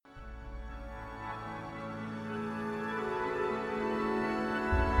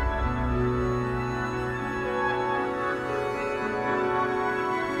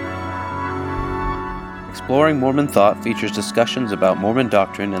Exploring Mormon Thought features discussions about Mormon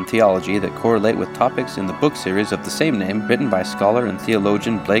doctrine and theology that correlate with topics in the book series of the same name written by scholar and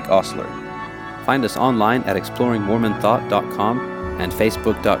theologian Blake Ostler. Find us online at exploringmormonthought.com and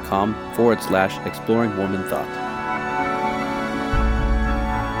facebook.com/exploringmormonthought.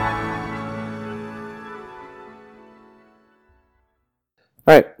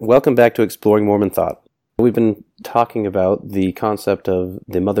 All right, welcome back to Exploring Mormon Thought. We've been talking about the concept of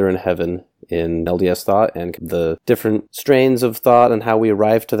the Mother in Heaven in LDS thought and the different strains of thought and how we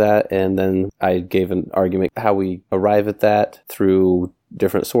arrive to that. And then I gave an argument how we arrive at that through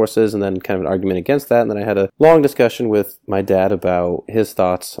different sources, and then kind of an argument against that. And then I had a long discussion with my dad about his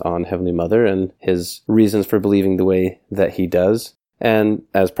thoughts on Heavenly Mother and his reasons for believing the way that he does. And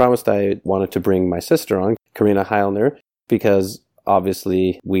as promised, I wanted to bring my sister on, Karina Heilner, because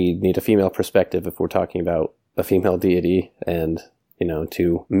obviously we need a female perspective if we're talking about a female deity, and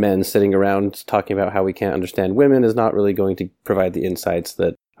two men sitting around talking about how we can't understand women is not really going to provide the insights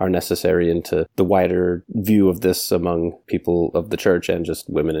that are necessary into the wider view of this among people of the church and just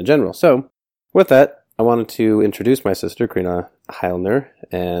women in general. So with that, I wanted to introduce my sister, Karina Heilner,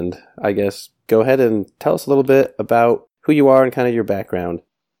 and I guess go ahead and tell us a little bit about who you are and kind of your background.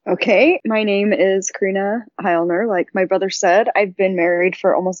 Okay, my name is Karina Heilner. Like my brother said, I've been married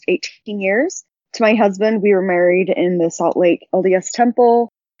for almost 18 years. To my husband, we were married in the Salt Lake LDS Temple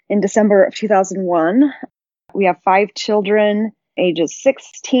in December of 2001. We have 5 children, ages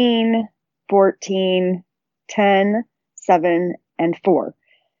 16, 14, 10, 7, and 4.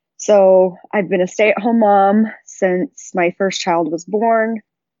 So I've been a stay-at-home mom since my first child was born.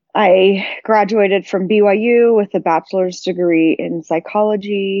 I graduated from BYU with a bachelor's degree in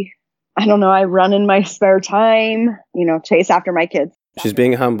psychology. I don't know, I run in my spare time, chase after my kids. She's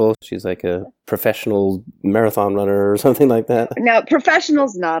being humble. She's like a professional marathon runner or something like that. No,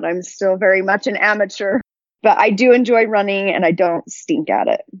 professional's not. I'm still very much an amateur, but I do enjoy running and I don't stink at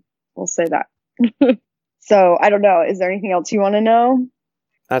it. We'll say that. So I don't know. Is there anything else you want to know?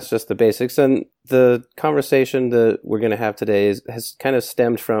 That's just the basics. And the conversation that we're going to have today has kind of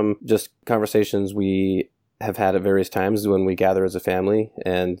stemmed from just conversations we have had at various times when we gather as a family.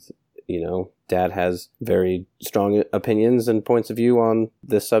 And, Dad has very strong opinions and points of view on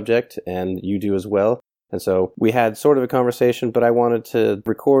this subject, and you do as well. And so we had sort of a conversation, but I wanted to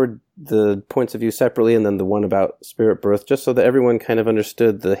record the points of view separately and then the one about spirit birth, just so that everyone kind of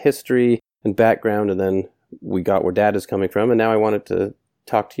understood the history and background, and then we got where Dad is coming from. And now I wanted to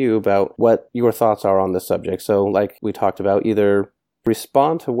talk to you about what your thoughts are on this subject. So like we talked about, either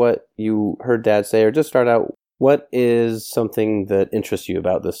respond to what you heard Dad say or just start out, what is something that interests you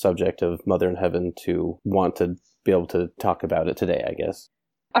about this subject of Mother in Heaven to want to be able to talk about it today, I guess?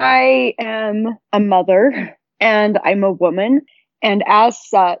 I am a mother and I'm a woman. And as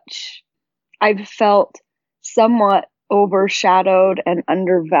such, I've felt somewhat overshadowed and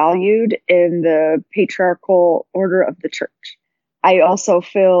undervalued in the patriarchal order of the church. I also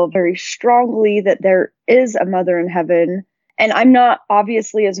feel very strongly that there is a Mother in Heaven, and I'm not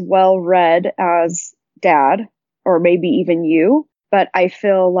obviously as well read as Dad, or maybe even you, but I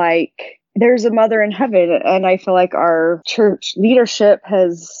feel like there's a Mother in Heaven, and I feel like our church leadership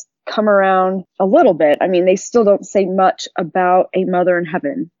has come around a little bit. I mean, they still don't say much about a Mother in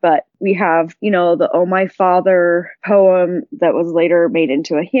Heaven, but we have, the Oh My Father poem that was later made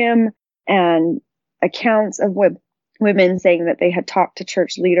into a hymn, and accounts of women saying that they had talked to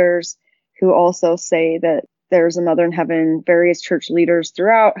church leaders who also say that there's a Mother in Heaven. Various church leaders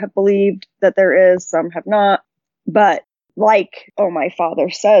throughout have believed that there is, some have not. But like Oh My Father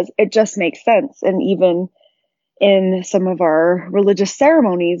says, it just makes sense. And even in some of our religious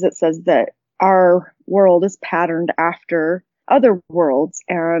ceremonies, it says that our world is patterned after other worlds.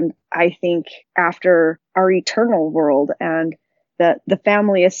 And I think after our eternal world, and that the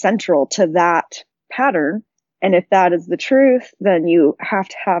family is central to that pattern. And if that is the truth, then you have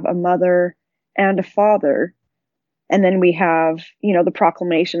to have a mother and a father. And then we have, the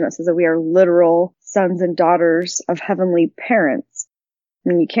proclamation that says that we are literal sons and daughters of heavenly parents. I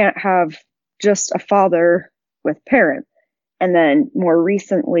mean, you can't have just a father with parents. And then more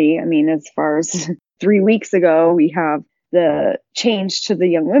recently, as far as 3 weeks ago, we have the change to the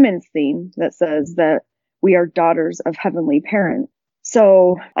young women's theme that says that we are daughters of heavenly parents.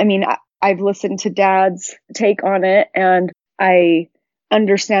 So, I've listened to Dad's take on it, and I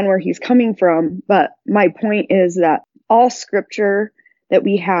understand where he's coming from. But my point is that all scripture that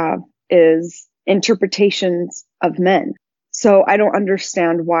we have is interpretations of men. So I don't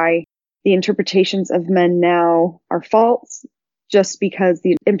understand why the interpretations of men now are false, just because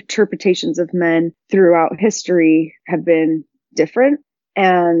the interpretations of men throughout history have been different.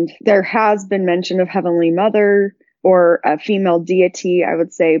 And there has been mention of Heavenly Mother or a female deity, I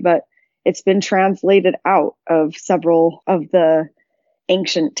would say, but it's been translated out of several of the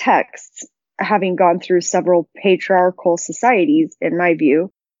ancient texts, having gone through several patriarchal societies, in my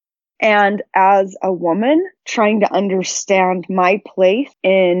view. And as a woman, trying to understand my place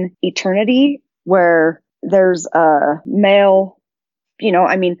in eternity, where there's a male,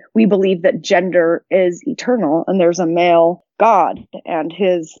 we believe that gender is eternal, and there's a male God and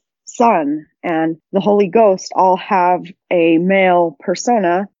his son and the Holy Ghost all have a male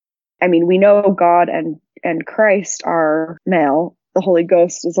persona. I mean, we know God and Christ are male. The Holy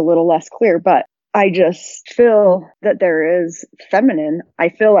Ghost is a little less clear, but I just feel that there is feminine. I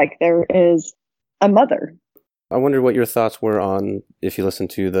feel like there is a mother. I wondered what your thoughts were on, if you listen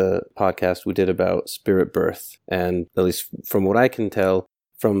to the podcast we did about spirit birth. And at least from what I can tell,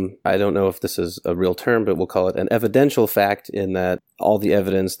 I don't know if this is a real term, but we'll call it an evidential fact, in that all the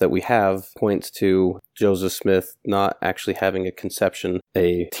evidence that we have points to Joseph Smith not actually having a conception,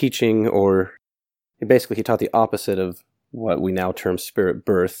 a teaching, or basically he taught the opposite of what we now term spirit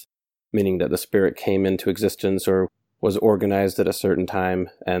birth, meaning that the spirit came into existence or was organized at a certain time,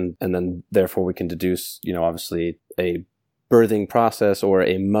 and then therefore we can deduce, obviously a birthing process or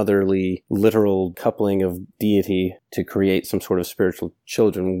a motherly literal coupling of deity to create some sort of spiritual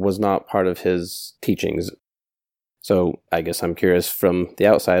children was not part of his teachings. So I guess I'm curious, from the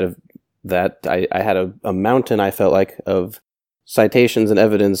outside of that, I had a mountain, I felt like, of citations and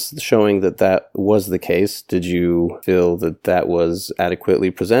evidence showing that was the case. Did you feel that was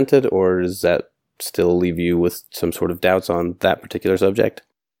adequately presented, or does that still leave you with some sort of doubts on that particular subject?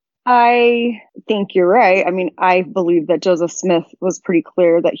 I think you're right. I mean, I believe that Joseph Smith was pretty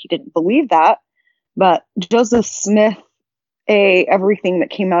clear that he didn't believe that, but Joseph Smith, everything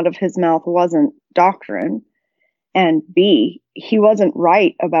that came out of his mouth wasn't doctrine, and B, he wasn't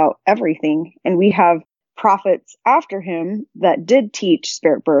right about everything. And we have prophets after him that did teach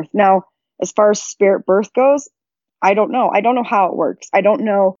spirit birth. Now, as far as spirit birth goes, I don't know. I don't know how it works. I don't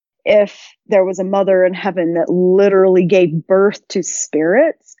know if there was a mother in heaven that literally gave birth to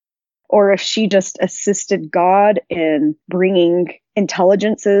spirits, or if she just assisted God in bringing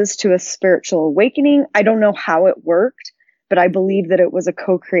intelligences to a spiritual awakening. I don't know how it worked, but I believe that it was a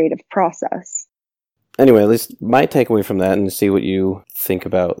co-creative process. Anyway, at least my takeaway from that, and see what you think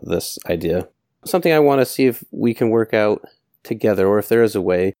about this idea. Something I want to see if we can work out together, or if there is a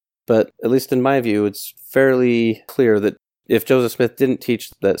way. But at least in my view, it's fairly clear that if Joseph Smith didn't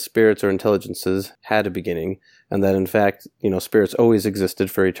teach that spirits or intelligences had a beginning, and that in fact, spirits always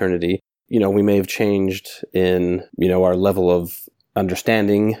existed for eternity, we may have changed in, our level of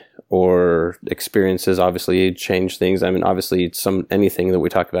understanding or experiences obviously change things. I mean, obviously anything that we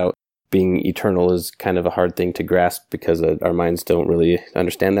talk about being eternal is kind of a hard thing to grasp because our minds don't really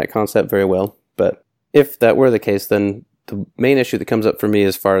understand that concept very well. But if that were the case, then the main issue that comes up for me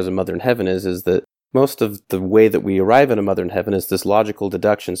as far as a mother in heaven is that most of the way that we arrive at a mother in heaven is this logical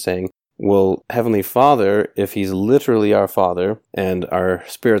deduction saying, well, Heavenly Father, if he's literally our Father and our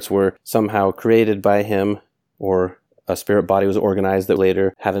spirits were somehow created by him, or a spirit body was organized that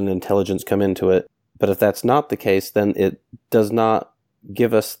later had an intelligence come into it. But if that's not the case, then it does not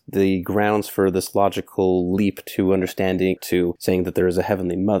give us the grounds for this logical leap to understanding, to saying that there is a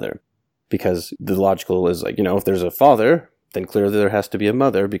Heavenly Mother. Because the logical is like, if there's a father, then clearly there has to be a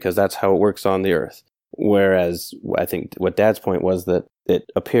mother, because that's how it works on the earth. Whereas I think what Dad's point was that it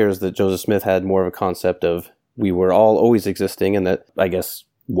appears that Joseph Smith had more of a concept of we were all always existing, and that, I guess,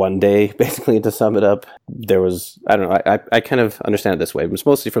 one day, basically, to sum it up, there was, I don't know, I kind of understand it this way. It's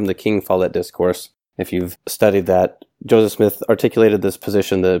mostly from the King Follett Discourse. If you've studied that, Joseph Smith articulated this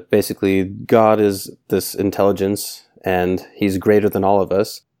position that basically God is this intelligence, and he's greater than all of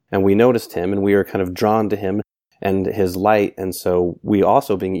us. And we noticed him, and we are kind of drawn to him and his light. And so we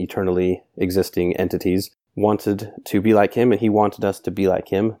also, being eternally existing entities, wanted to be like him, and he wanted us to be like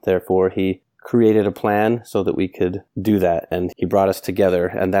him. Therefore, he created a plan so that we could do that. And he brought us together.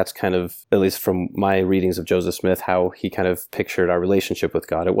 And that's kind of, at least from my readings of Joseph Smith, how he kind of pictured our relationship with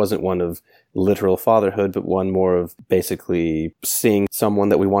God. It wasn't one of literal fatherhood, but one more of basically seeing someone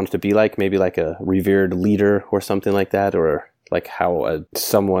that we wanted to be like, maybe like a revered leader or something like that, or like how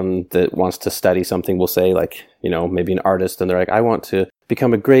someone that wants to study something will say, like, maybe an artist, and they're like, I want to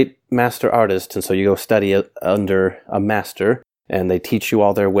become a great master artist. And so you go study under a master, and they teach you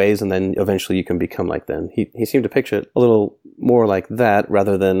all their ways, and then eventually you can become like them. He seemed to picture it a little more like that,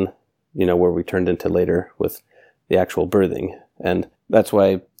 rather than, where we turned into later with the actual birthing. And that's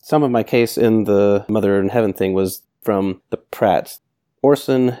why some of my case in the Mother in Heaven thing was from the Pratt.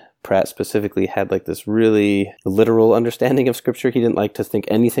 Orson Pratt specifically had like this really literal understanding of Scripture. He didn't like to think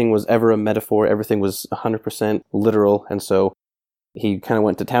anything was ever a metaphor. Everything was 100% literal. And so he kind of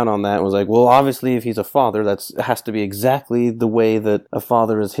went to town on that and was like, well, obviously if he's a father, it has to be exactly the way that a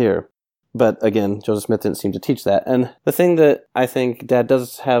father is here. But again, Joseph Smith didn't seem to teach that. And the thing that I think Dad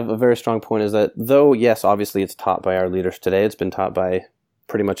does have a very strong point is that though, yes, obviously it's taught by our leaders today, it's been taught by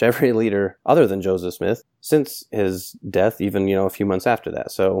pretty much every leader other than Joseph Smith since his death, even, a few months after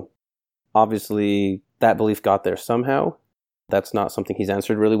that. So obviously that belief got there somehow. That's not something he's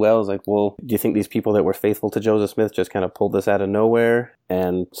answered really well. It's like, well, do you think these people that were faithful to Joseph Smith just kind of pulled this out of nowhere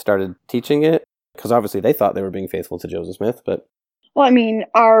and started teaching it? Because obviously they thought they were being faithful to Joseph Smith, but... Well, I mean,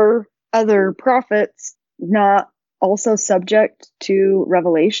 are other prophets not also subject to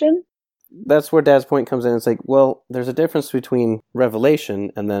revelation? That's where Dad's point comes in. It's like, well, there's a difference between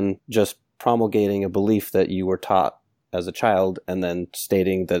revelation and then just promulgating a belief that you were taught as a child and then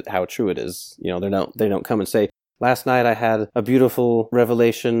stating that how true it is. They don't come and say, last night I had a beautiful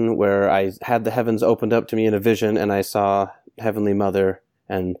revelation where I had the heavens opened up to me in a vision and I saw Heavenly Mother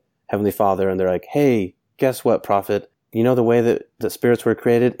and Heavenly Father, and they're like, hey, guess what, prophet? You know the way that the spirits were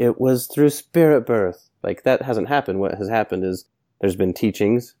created? It was through spirit birth. Like, that hasn't happened. What has happened is there's been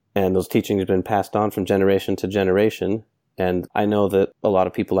teachings, and those teachings have been passed on from generation to generation. And I know that a lot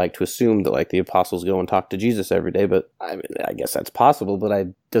of people like to assume that, like, the apostles go and talk to Jesus every day, but I guess that's possible, but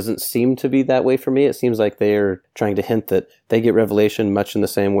it doesn't seem to be that way for me. It seems like they're trying to hint that they get revelation much in the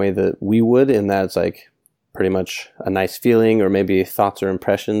same way that we would, in that it's like pretty much a nice feeling or maybe thoughts or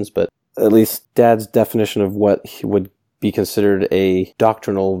impressions. But at least Dad's definition of what would be considered a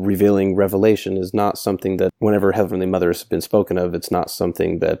doctrinal revealing revelation is not something that, whenever Heavenly Mother has been spoken of, it's not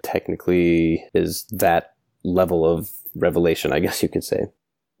something that technically is that level of revelation, I guess you could say.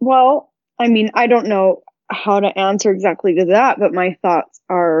 Well, I mean, I don't know how to answer exactly to that, but my thoughts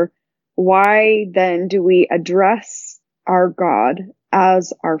are, why then do we address our God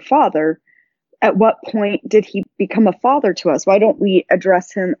as our Father? At what point did he become a father to us? Why don't we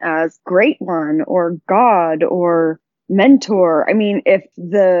address him as Great One or God or mentor? I mean, if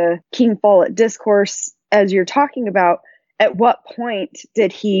the King Follett discourse, as you're talking about, at what point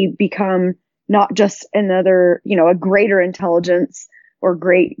did he become not just another, a greater intelligence or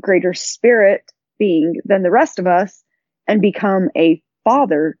greater spirit being than the rest of us and become a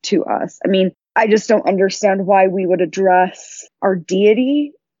father to us? I mean, I just don't understand why we would address our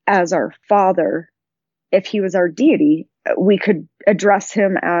deity as our father. If he was our deity, we could address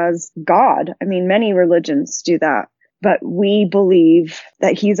him as God. I mean, many religions do that, but we believe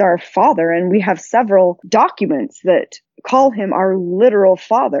that he's our father, and we have several documents that call him our literal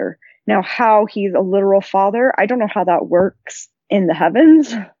father. Now, how he's a literal father, I don't know how that works in the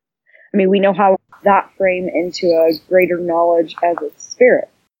heavens. I mean, we know how that frame into a greater knowledge as a spirit.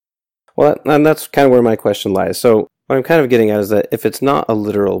 Well, and that's kind of where my question lies. So what I'm kind of getting at is that if it's not a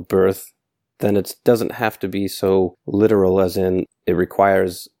literal birth, then it doesn't have to be so literal, as in it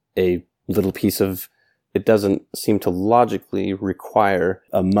requires a little piece of, it doesn't seem to logically require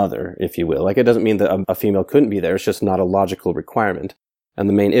a mother, if you will. Like, it doesn't mean that a female couldn't be there. It's just not a logical requirement. And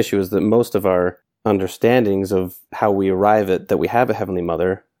the main issue is that most of our understandings of how we arrive at that we have a Heavenly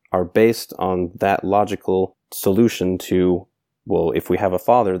Mother are based on that logical solution to, well, if we have a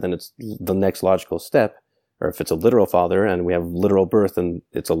father, then it's the next logical step. Or if it's a literal father and we have literal birth, then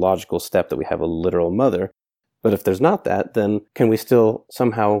it's a logical step that we have a literal mother. But if there's not that, then can we still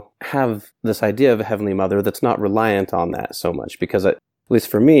somehow have this idea of a Heavenly Mother that's not reliant on that so much? Because at least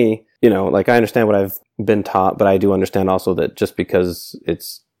for me, like, I understand what I've been taught, but I do understand also that just because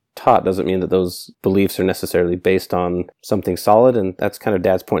it's taught doesn't mean that those beliefs are necessarily based on something solid. And that's kind of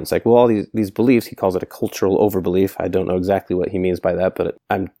Dad's point. It's like, well, all these beliefs, he calls it a cultural overbelief. I don't know exactly what he means by that, but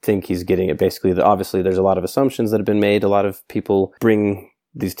I think he's getting it basically that obviously there's a lot of assumptions that have been made. A lot of people bring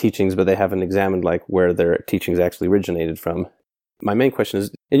these teachings, but they haven't examined like where their teachings actually originated from. My main question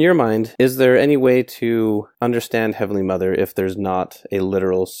is, in your mind, is there any way to understand Heavenly Mother if there's not a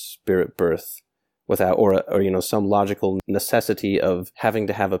literal spirit birth without, or some logical necessity of having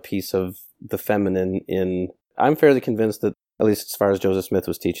to have a piece of the feminine in? I'm fairly convinced that, at least as far as Joseph Smith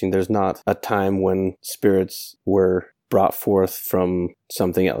was teaching, there's not a time when spirits were brought forth from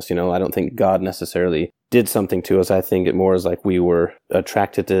something else. I don't think God necessarily did something to us. I think it more is like we were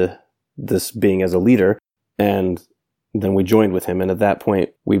attracted to this being as a leader, and then we joined with him. And at that point,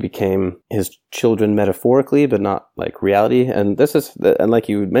 we became his children metaphorically, but not like reality. And and like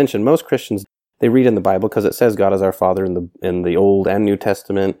you mentioned, most Christians, they read in the Bible because it says God is our Father in the Old and New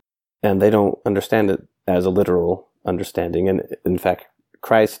Testament, and they don't understand it as a literal understanding. And in fact,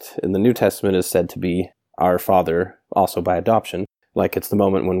 Christ in the New Testament is said to be our Father also by adoption. Like it's the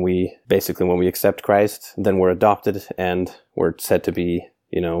moment when we accept Christ, then we're adopted and we're said to be,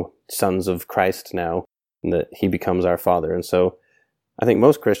 sons of Christ now, and that he becomes our father. And so I think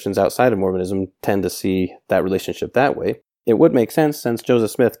most Christians outside of Mormonism tend to see that relationship that way. It would make sense, since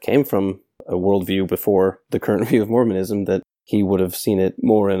Joseph Smith came from a worldview before the current view of Mormonism, that he would have seen it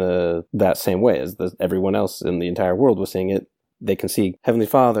more in that same way as everyone else in the entire world was seeing it. They can see Heavenly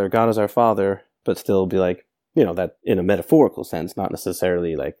Father, God is our Father, but still be like, that in a metaphorical sense, not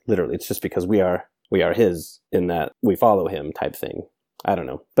necessarily like literally. It's just because we are his, in that we follow him type thing. I don't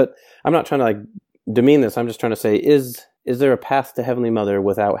know. But I'm not trying to like demean this. I'm just trying to say, is there a path to Heavenly Mother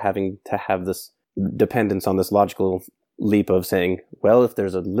without having to have this dependence on this logical leap of saying, well, if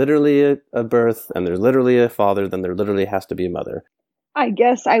there's literally a birth and there's literally a father, then there literally has to be a mother? I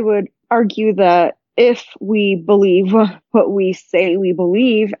guess I would argue that if we believe what we say we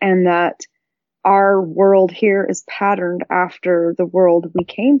believe, and that our world here is patterned after the world we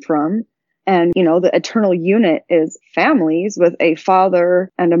came from, and, the eternal unit is families with a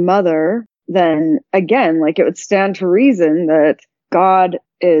father and a mother, then again, like it would stand to reason that God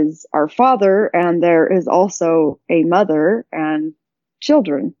is our father and there is also a mother and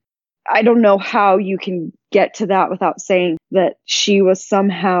children. I don't know how you can get to that without saying that she was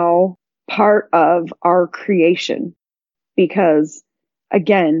somehow part of our creation, because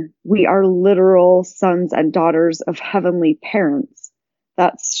again, we are literal sons and daughters of heavenly parents.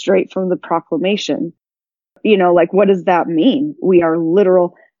 That's straight from the proclamation. Like, what does that mean? We are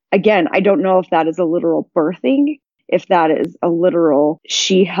literal. Again, I don't know if that is a literal birthing, if that is a literal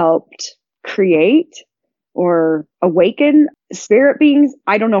she helped create or awaken spirit beings.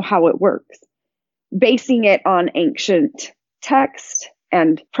 I don't know how it works. Basing it on ancient text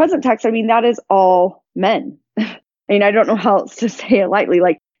and present text, that is all men. I don't know how else to say it lightly.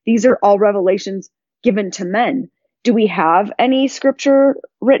 Like, these are all revelations given to men. Do we have any scripture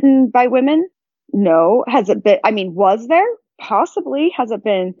written by women? No. Has it been, was there? Possibly. Has it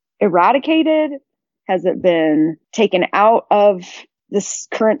been eradicated? Has it been taken out of this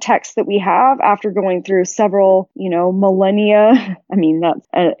current text that we have after going through several, millennia? That's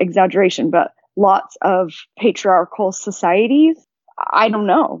an exaggeration, but lots of patriarchal societies. I don't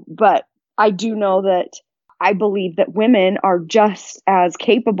know, but I do know that I believe that women are just as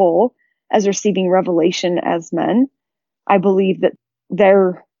capable as receiving revelation as men. I believe that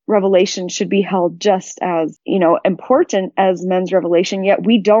their revelation should be held just as, important as men's revelation, yet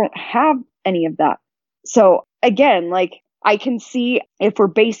we don't have any of that. So again, like, I can see if we're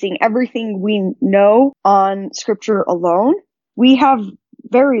basing everything we know on scripture alone, we have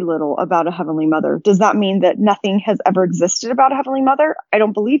very little about a Heavenly Mother. Does that mean that nothing has ever existed about a Heavenly Mother? I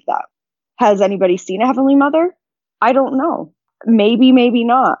don't believe that. Has anybody seen a Heavenly Mother? I don't know. Maybe, maybe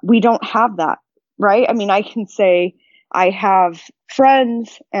not. We don't have that, right? I can say I have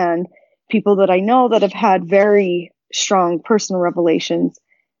friends and people that I know that have had very strong personal revelations,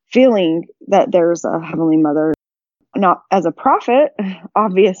 feeling that there's a Heavenly Mother, not as a prophet,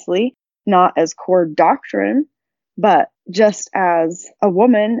 obviously, not as core doctrine, but just as a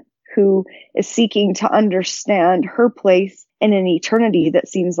woman who is seeking to understand her place in an eternity that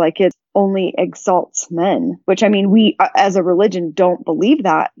seems like it only exalts men, which we as a religion don't believe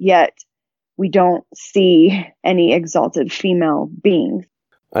that, yet we don't see any exalted female beings.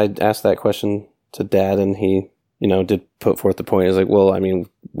 I asked that question to Dad, and he, did put forth the point. He's like, well,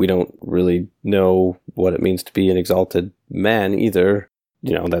 we don't really know what it means to be an exalted man either.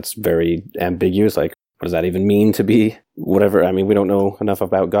 That's very ambiguous. Like, what does that even mean to be whatever? We don't know enough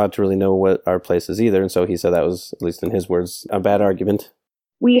about God to really know what our place is either. And so he said that was, at least in his words, a bad argument.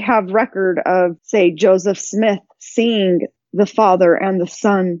 We have record of, say, Joseph Smith seeing the Father and the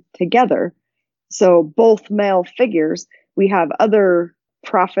Son together. So both male figures. We have other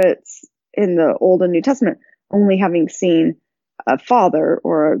prophets in the Old and New Testament only having seen a father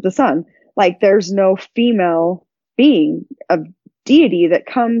or the Son. Like, there's no female being of deity that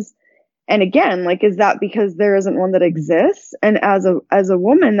comes. And again, like, is that because there isn't one that exists? And as a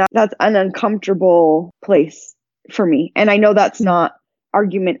woman, that's an uncomfortable place for me. And I know that's not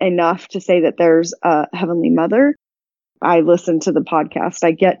argument enough to say that there's a Heavenly Mother. I listened to the podcast.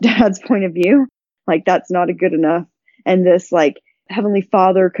 I get Dad's point of view. Like, that's not a good enough. And this, like, Heavenly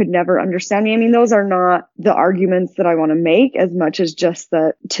Father could never understand me. Those are not the arguments that I want to make, as much as just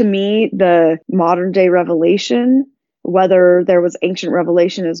that, to me, the modern day revelation, whether there was ancient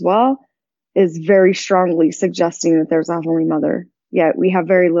revelation as well, is very strongly suggesting that there's a Heavenly Mother. Yet we have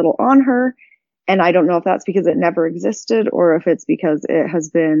very little on her. And I don't know if that's because it never existed or if it's because it has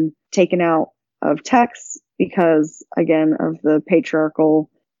been taken out of text because, again, of the patriarchal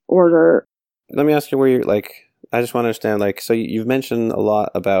order. Let me ask you where you're, like, I just want to understand, like, so you've mentioned a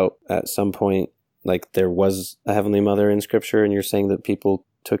lot about at some point, like, there was a Heavenly Mother in Scripture, and you're saying that people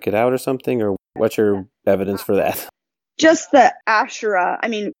took it out or something, or what's your evidence for that? Just the Asherah. I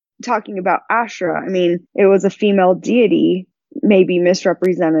mean, talking about Asherah, I mean, it was a female deity, maybe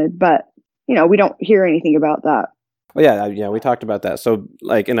misrepresented, but, you know, we don't hear anything about that. Well, yeah, we talked about that. So,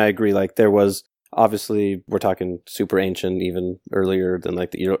 like, and I agree, like, there was, obviously, we're talking super ancient, even earlier than,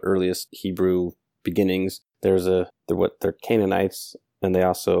 like, the earliest Hebrew beginnings. They're Canaanites, and they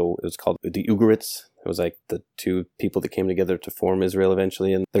also, it was called the Ugarites. It was, like, the two people that came together to form Israel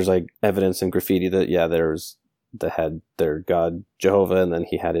eventually, and there's, like, evidence in graffiti that, yeah, they had their god Jehovah, and then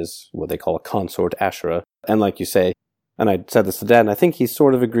he had his, what they call a consort, Asherah. And like you say, and I said this to Dad, and I think he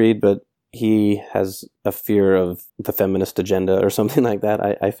sort of agreed, but he has a fear of the feminist agenda or something like that,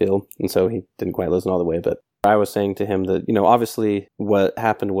 I feel. And so he didn't quite listen all the way. But I was saying to him that, you know, obviously what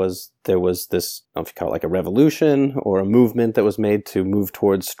happened was there was this, I don't know if you call it like a revolution or a movement that was made to move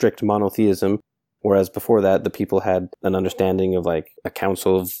towards strict monotheism. Whereas before that, the people had an understanding of like a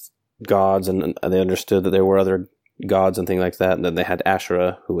council of gods, and they understood that there were other gods and things like that. And then they had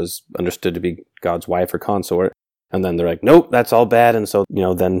Asherah, who was understood to be God's wife or consort. And then they're like, nope, that's all bad. And so, you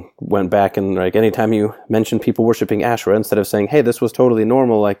know, then went back and like anytime you mention people worshiping Asherah, instead of saying, hey, this was totally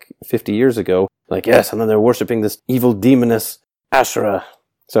normal like 50 years ago, like, yes, and then they're worshiping this evil demoness Asherah.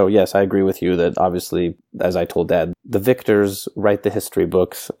 So yes, I agree with you that obviously, as I told Dad, the victors write the history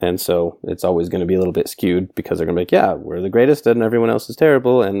books. And so it's always going to be a little bit skewed because they're going to be like, yeah, we're the greatest and everyone else is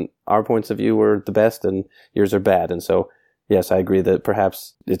terrible. And our points of view were the best and yours are bad. And so, yes, I agree that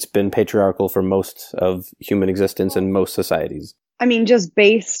perhaps it's been patriarchal for most of human existence in most societies. I mean, just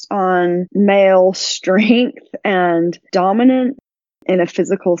based on male strength and dominant in a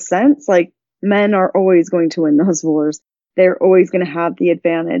physical sense, like men are always going to win those wars. They're always going to have the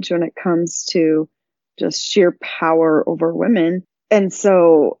advantage when it comes to just sheer power over women. And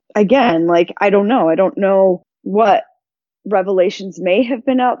so, again, like, I don't know what revelations may have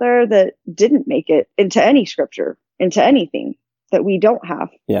been out there that didn't make it into any scripture, into anything that we don't have.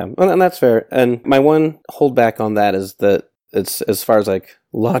 Yeah, and that's fair. And my one holdback on that is that it's, as far as like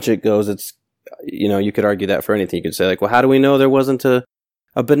logic goes, it's, you know, you could argue that for anything. You could say like, well, how do we know there wasn't a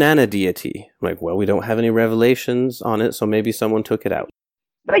banana deity? I'm like, well, we don't have any revelations on it, so maybe someone took it out.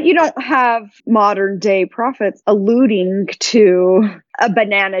 But you don't have modern day prophets alluding to a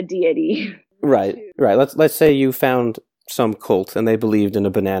banana deity. Right. Let's say you found some cult and they believed in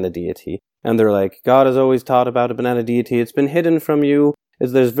a banana deity. And they're like, God has always taught about a banana deity. It's been hidden from you.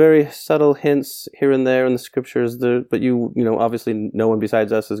 There's very subtle hints here and there in the scriptures, but you know, obviously no one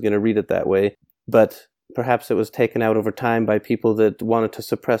besides us is going to read it that way. But perhaps it was taken out over time by people that wanted to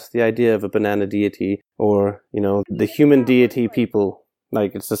suppress the idea of a banana deity, or, you know, the human deity people.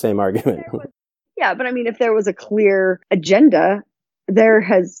 Like, it's the same argument. Yeah, but I mean, if there was a clear agenda, there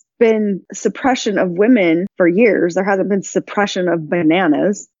has been suppression of women for years. There hasn't been suppression of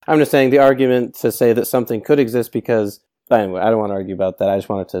bananas. I'm just saying the argument to say that something could exist because, anyway, I don't want to argue about that. I just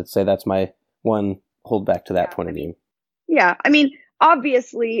wanted to say that's my one holdback to that point of view. Yeah, I mean,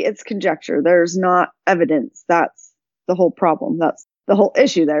 obviously it's conjecture. There's not evidence. That's the whole problem. That's the whole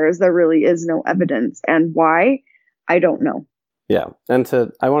issue there really is no evidence. And why? I don't know. Yeah, and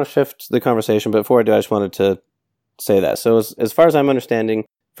I want to shift the conversation, but before I do, I just wanted to say that. So as far as I'm understanding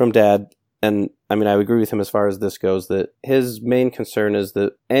from Dad, and I mean, I would agree with him as far as this goes, that his main concern is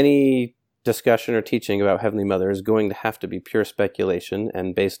that any discussion or teaching about Heavenly Mother is going to have to be pure speculation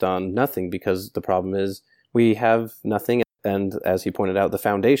and based on nothing, because the problem is we have nothing. And as he pointed out, the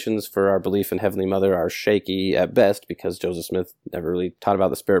foundations for our belief in Heavenly Mother are shaky at best because Joseph Smith never really taught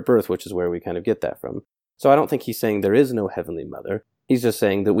about the spirit birth, which is where we kind of get that from. So I don't think he's saying there is no Heavenly Mother. He's just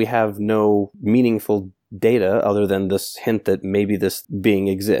saying that we have no meaningful data other than this hint that maybe this being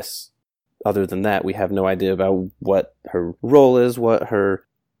exists. Other than that, we have no idea about what her role is, what her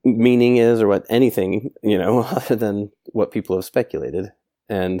meaning is, or what anything, you know, other than what people have speculated.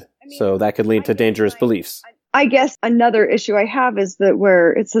 And so that could lead to dangerous beliefs. I guess another issue I have is that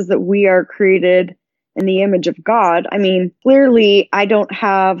where it says that we are created in the image of God. I mean, clearly I don't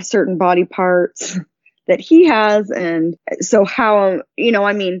have certain body parts that he has. And so how, you know,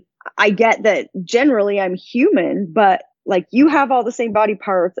 I mean, I get that generally I'm human, but like you have all the same body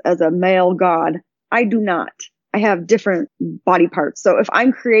parts as a male God. I do not. I have different body parts. So if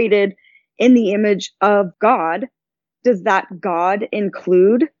I'm created in the image of God, does that God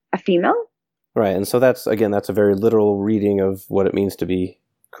include a female? Right. And so that's a very literal reading of what it means to be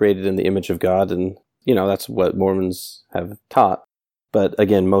created in the image of God. And, you know, that's what Mormons have taught. But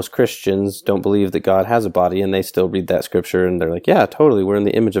again, most Christians don't believe that God has a body, and they still read that scripture and they're like, yeah, totally, we're in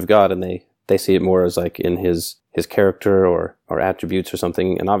the image of God. And they see it more as like in his his character or attributes or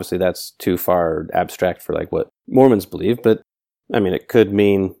something. And obviously that's too far abstract for like what Mormons believe, but I mean, it could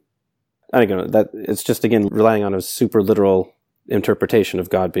mean, I don't know, that it's just, again, relying on a super literal interpretation of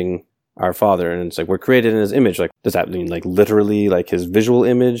God being our Father. And it's like, we're created in his image. Like, does that mean like literally like his visual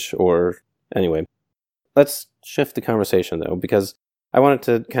image? Or anyway, let's shift the conversation though, because I wanted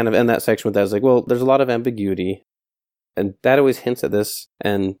to kind of end that section with that. I was like, well, there's a lot of ambiguity. And Dad always hints at this,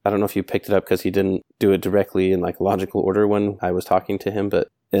 and I don't know if you picked it up because he didn't do it directly in like logical order when I was talking to him, but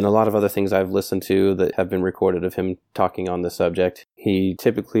in a lot of other things I've listened to that have been recorded of him talking on the subject, he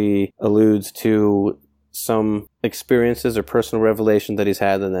typically alludes to some experiences or personal revelation that he's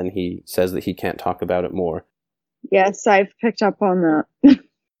had, and then he says that he can't talk about it more. Yes, I've picked up on that.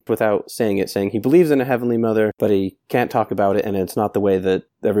 Without saying it, saying he believes in a Heavenly Mother, but he can't talk about it, and it's not the way that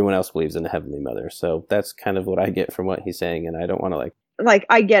everyone else believes in a Heavenly Mother. So that's kind of what I get from what he's saying, and I don't want to Like,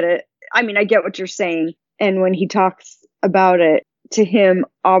 I get it. I mean, I get what you're saying. And when he talks about it, to him,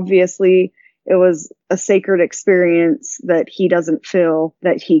 obviously, it was a sacred experience that he doesn't feel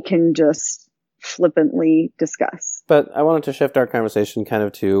that he can just flippantly discuss. But I wanted to shift our conversation kind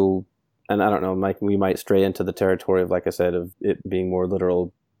of to, and I don't know, Mike, we might stray into the territory of, like I said, of it being more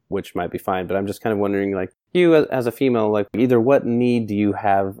literal, which might be fine, but I'm just kind of wondering, like, you as a female, like, either what need do you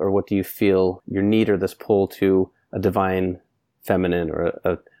have, or what do you feel your need or this pull to a divine feminine or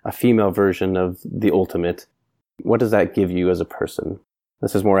a female version of the ultimate? What does that give you as a person?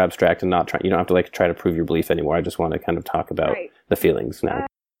 This is more abstract and not you don't have to like try to prove your belief anymore. I just want to kind of talk about the feelings now.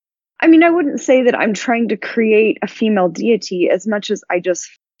 I mean, I wouldn't say that I'm trying to create a female deity as much as I just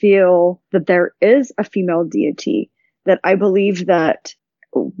feel that there is a female deity, that I believe that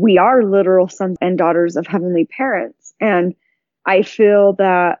we are literal sons and daughters of heavenly parents. And I feel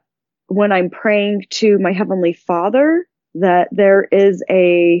that when I'm praying to my Heavenly Father, that there is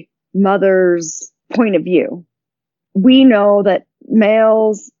a mother's point of view. We know that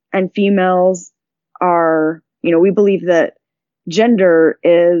males and females are, we believe that gender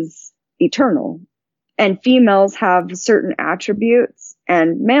is eternal, and females have certain attributes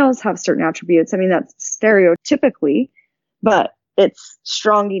and males have certain attributes. I mean, that's stereotypically, but it's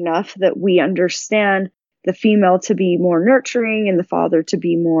strong enough that we understand the female to be more nurturing and the father to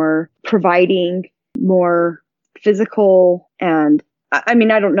be more providing, more physical. And I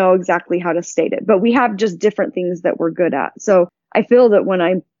mean, I don't know exactly how to state it, but we have just different things that we're good at. So I feel that when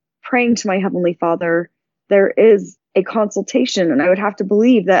I'm praying to my Heavenly Father, there is a consultation, and I would have to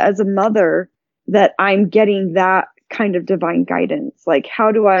believe that as a mother that I'm getting that kind of divine guidance. Like,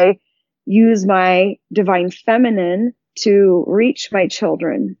 how do I use my divine feminine to reach my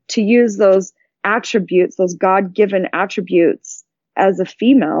children, to use those attributes, those God-given attributes as a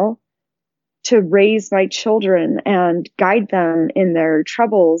female to raise my children and guide them in their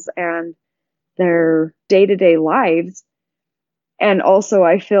troubles and their day-to-day lives. And also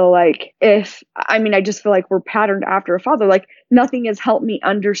I feel like I just feel like we're patterned after a father. Like, nothing has helped me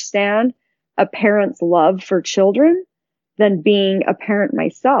understand a parent's love for children than being a parent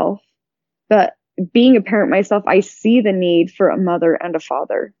myself. But being a parent myself, I see the need for a mother and a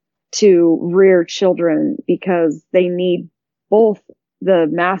father to rear children, because they need both the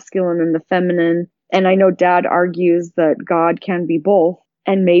masculine and the feminine. And I know Dad argues that God can be both,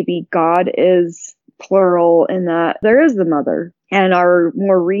 and maybe God is plural in that there is the mother. And our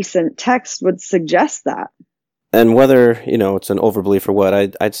more recent text would suggest that. And whether, it's an overbelief or what,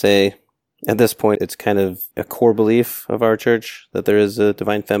 I'd say at this point, it's kind of a core belief of our church that there is a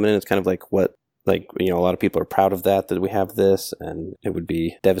divine feminine. It's kind of like a lot of people are proud of that we have this, and it would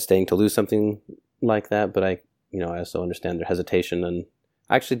be devastating to lose something like that. But I also understand their hesitation, and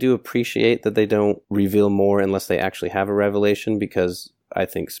I actually do appreciate that they don't reveal more unless they actually have a revelation, because I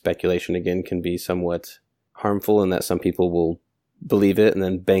think speculation, again, can be somewhat harmful, and that some people will believe it and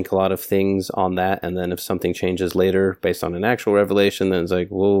then bank a lot of things on that. And then if something changes later based on an actual revelation, then it's like,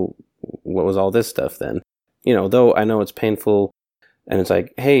 well, what was all this stuff then? Though I know it's painful, and it's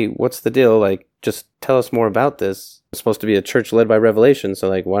like, hey, what's the deal? Like, just tell us more about this. It's supposed to be a church led by revelation. So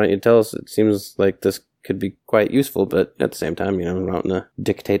like, why don't you tell us? It seems like this could be quite useful, but at the same time, I'm not going to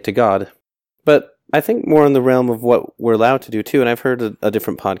dictate to God. But I think more in the realm of what we're allowed to do too. And I've heard a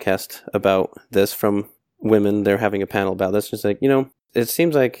different podcast about this from women. They're having a panel about this. Just like, it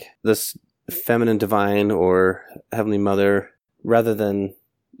seems like this feminine divine or Heavenly Mother, rather than,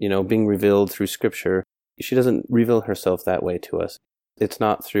 being revealed through Scripture, she doesn't reveal herself that way to us. It's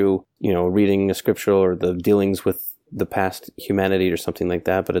not through, reading a scripture or the dealings with the past humanity or something like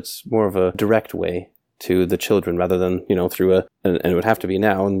that, but it's more of a direct way to the children, rather than, through and it would have to be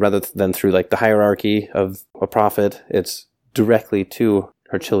now, and rather than through like the hierarchy of a prophet, it's directly to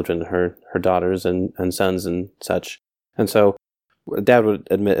her children, her daughters and sons and such. And so Dad would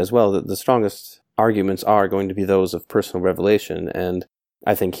admit as well that the strongest arguments are going to be those of personal revelation. And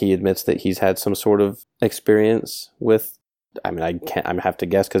I think he admits that he's had some sort of experience with, I mean, I have to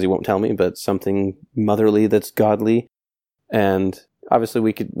guess because he won't tell me, but something motherly that's godly. And obviously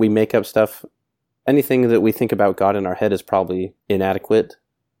we make up stuff. Anything that we think about God in our head is probably inadequate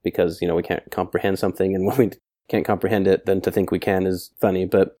because, we can't comprehend something, and when we can't comprehend it, then to think we can is funny.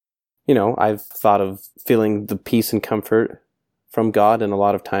 But, I've thought of feeling the peace and comfort from God, and a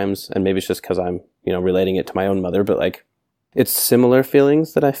lot of times, and maybe it's just because I'm, relating it to my own mother, but like, it's similar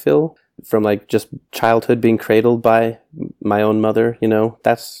feelings that I feel from like just childhood being cradled by my own mother,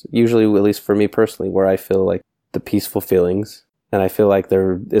 that's usually, at least for me personally, where I feel like the peaceful feelings. And I feel like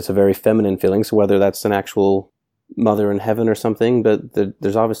it's a very feminine feeling, so whether that's an actual mother in heaven or something, but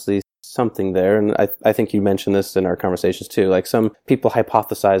there's obviously something there. And I think you mentioned this in our conversations too. Like some people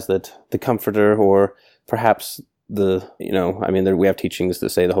hypothesize that the Comforter, or perhaps we have teachings that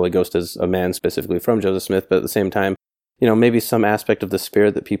say the Holy Ghost is a man specifically from Joseph Smith, but at the same time, maybe some aspect of the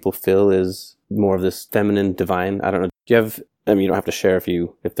Spirit that people feel is more of this feminine, divine. I don't know. Do you have, you don't have to share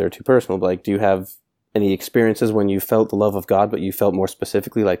if they're too personal, but like, do you have any experiences when you felt the love of God, but you felt more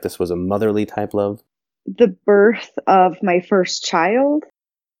specifically like this was a motherly type love? The birth of my first child.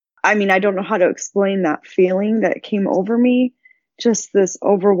 I don't know how to explain that feeling that came over me. Just this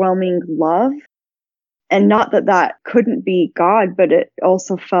overwhelming love. And not that couldn't be God, but it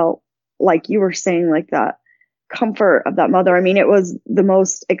also felt like you were saying, like that comfort of that mother. It was the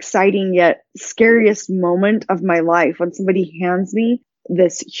most exciting yet scariest moment of my life when somebody hands me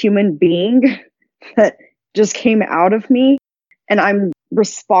this human being that just came out of me, and I'm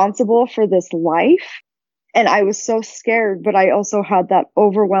responsible for this life. And I was so scared, but I also had that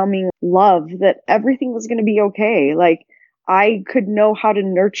overwhelming love that everything was going to be okay. Like I could know how to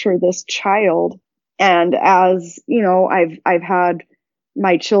nurture this child. And as, I've had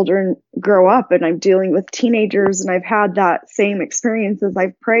my children grow up, and I'm dealing with teenagers, and I've had that same experience as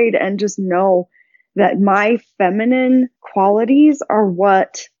I've prayed, and just know that my feminine qualities are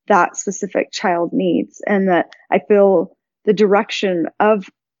what that specific child needs, and that I feel the direction of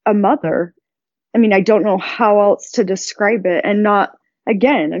a mother. I don't know how else to describe it. And not,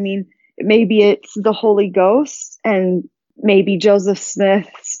 again, maybe it's the Holy Ghost, and maybe Joseph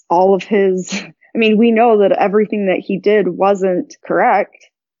Smith's, all of his, we know that everything that he did wasn't correct.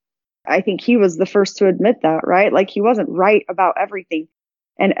 I think he was the first to admit that, right? Like he wasn't right about everything,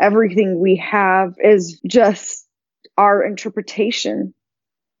 and everything we have is just our interpretation.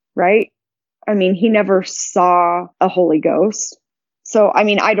 Right? He never saw a Holy Ghost. So,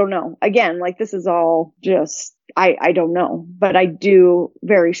 I don't know. Again, like this is all just, I don't know. But I do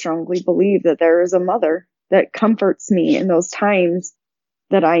very strongly believe that there is a mother that comforts me in those times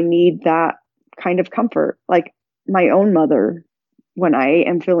that I need that kind of comfort. Like my own mother, when I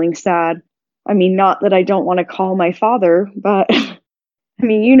am feeling sad. Not that I don't want to call my father, but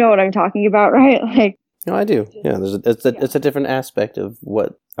you know what I'm talking about, right? Like, no, I do. Yeah, it's a different aspect of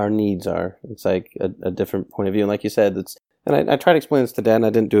what our needs are. It's like a different point of view. And like you said, I tried to explain this to Dad, and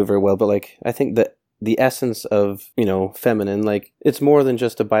I didn't do it very well, but like, I think that the essence of, feminine, like, it's more than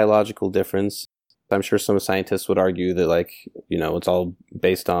just a biological difference. I'm sure some scientists would argue that like, it's all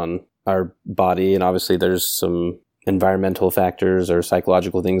based on our body, and obviously there's some environmental factors or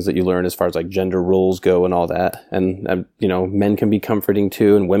psychological things that you learn as far as like gender roles go and all that. And, men can be comforting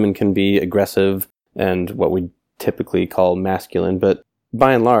too, and women can be aggressive and what we typically call masculine. But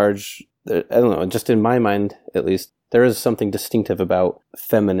by and large, I don't know, just in my mind, at least, there is something distinctive about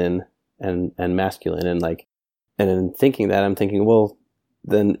feminine and masculine. And in thinking that, I'm thinking, well,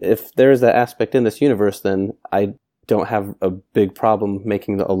 then if there is that aspect in this universe, then I don't have a big problem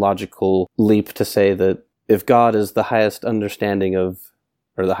making a logical leap to say that if God is the highest understanding of,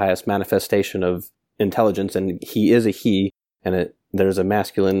 or the highest manifestation of intelligence, and he is a he, and there's a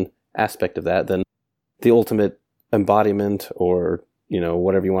masculine aspect of that, then the ultimate embodiment, or,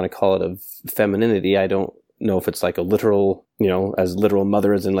 whatever you want to call it, of femininity, I don't know if it's like a literal, as literal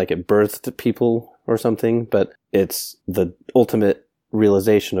mother as in like it birthed people or something, but it's the ultimate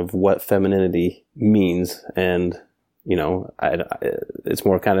realization of what femininity means. And, it's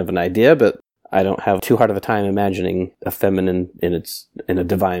more kind of an idea, but I don't have too hard of a time imagining a feminine in a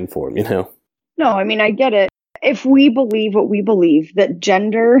divine form, No, I get it. If we believe what we believe, that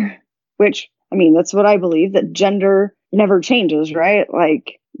gender, which, that's what I believe, that gender never changes, right?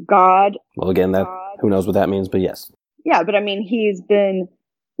 Like God. Well, again, who knows what that means, but yes. Yeah, but he's been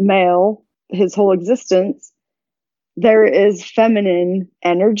male his whole existence. There is feminine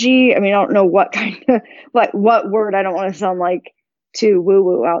energy. I don't know what kind of, what word, I don't want to sound like too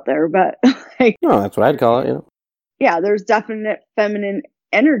woo-woo out there, but like, No, that's what I'd call it. yeah, there's definite feminine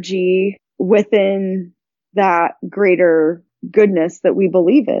energy within that greater goodness that we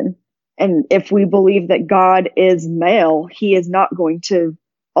believe in. And if we believe that God is male, he is not going to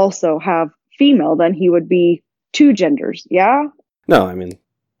also have female, then he would be two genders. Yeah? No, I mean,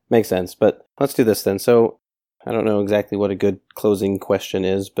 makes sense. But let's do this then. So I don't know exactly what a good closing question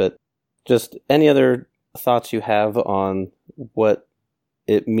is, but just any other thoughts you have on what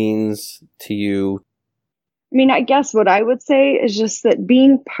it means to you? I mean, I guess what I would say is just that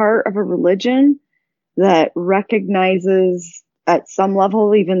being part of a religion that recognizes at some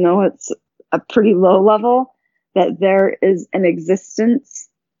level, even though it's a pretty low level, that there is an existence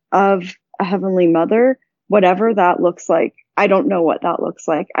of a Heavenly Mother, whatever that looks like. I don't know what that looks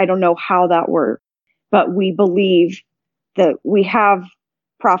like. I don't know how that works, but we believe that we have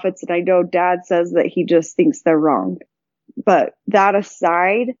prophets, and I know Dad says that he just thinks they're wrong. But that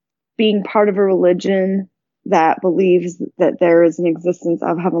aside, being part of a religion that believes that there is an existence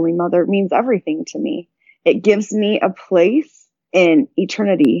of Heavenly Mother means everything to me. It gives me a place in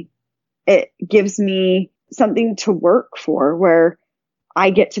eternity. It gives me something to work for where I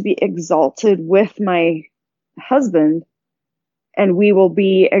get to be exalted with my husband, and we will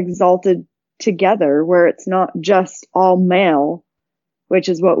be exalted together, where it's not just all male, which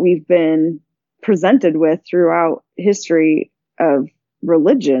is what we've been presented with throughout history of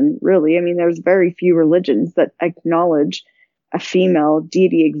religion, really. I mean, there's very few religions that acknowledge a female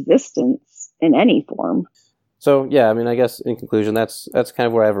deity existence in any form. So, yeah, I mean, I guess in conclusion, that's kind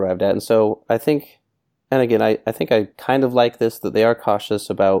of where I've arrived at. And so I think, and again, I think I kind of like this, that they are cautious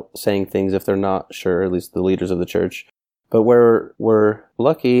about saying things if they're not sure, at least the leaders of the church. But where we're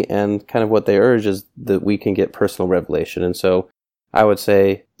lucky, and kind of what they urge, is that we can get personal revelation. And so I would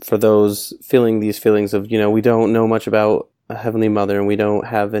say for those feeling these feelings of, we don't know much about a Heavenly Mother and we don't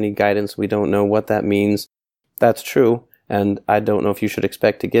have any guidance, we don't know what that means, that's true. And I don't know if you should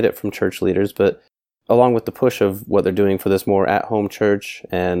expect to get it from church leaders, but along with the push of what they're doing for this more at-home church,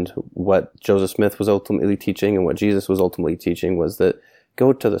 and what Joseph Smith was ultimately teaching and what Jesus was ultimately teaching, was that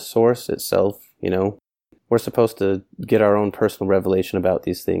go to the source itself. We're supposed to get our own personal revelation about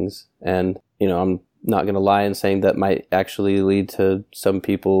these things. And, I'm not going to lie and saying that might actually lead to some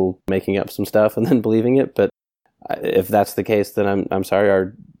people making up some stuff and then believing it. But if that's the case, then I'm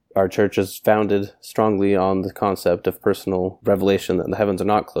sorry. Our church is founded strongly on the concept of personal revelation, that the heavens are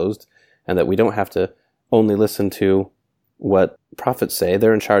not closed, and that we don't have to only listen to what prophets say.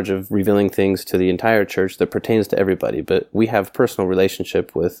 They're in charge of revealing things to the entire church that pertains to everybody. But we have personal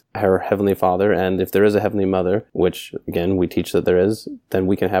relationship with our Heavenly Father, and if there is a Heavenly Mother, which again we teach that there is, then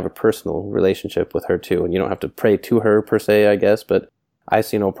we can have a personal relationship with her too. And you don't have to pray to her per se, I guess, but I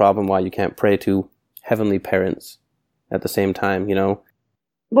see no problem why you can't pray to heavenly parents at the same time,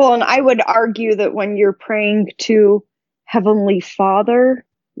 Well, and I would argue that when you're praying to Heavenly Father,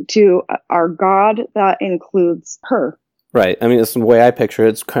 to our God, that includes her. Right. I mean, it's the way I picture it.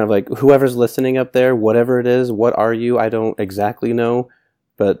 It's kind of like whoever's listening up there, whatever it is, what are you? I don't exactly know,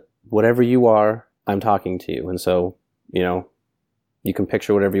 but whatever you are, I'm talking to you. And so, you can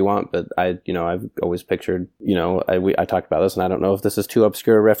picture whatever you want, but I've always pictured, I talked about this, and I don't know if this is too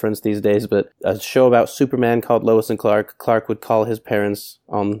obscure a reference these days, but a show about Superman called Lois and Clark. Clark would call his parents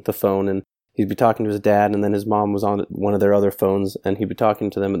on the phone, and he'd be talking to his dad, and then his mom was on one of their other phones, and he'd be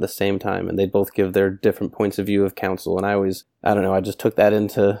talking to them at the same time, and they'd both give their different points of view of counsel. And I just took that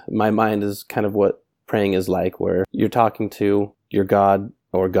into my mind as kind of what praying is like, where you're talking to your God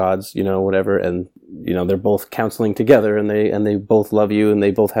or gods, whatever, and they're both counseling together, and they both love you, and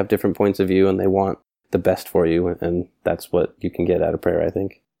they both have different points of view, and they want the best for you, and that's what you can get out of prayer, I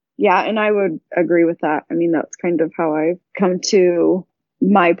think. Yeah, and I would agree with that. I mean, that's kind of how I've come to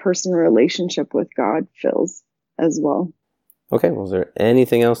my personal relationship with God feels as well. Okay, well, is there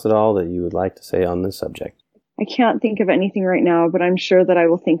anything else at all that you would like to say on this subject? I can't think of anything right now, but I'm sure that I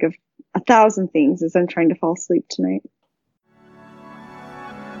will think of 1,000 things as I'm trying to fall asleep tonight.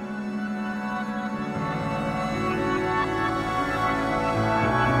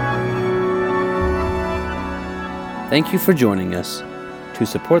 Thank you for joining us. To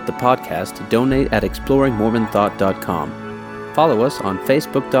support the podcast, donate at exploringmormonthought.com. Follow us on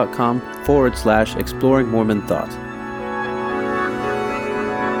facebook.com/exploringmormonthought.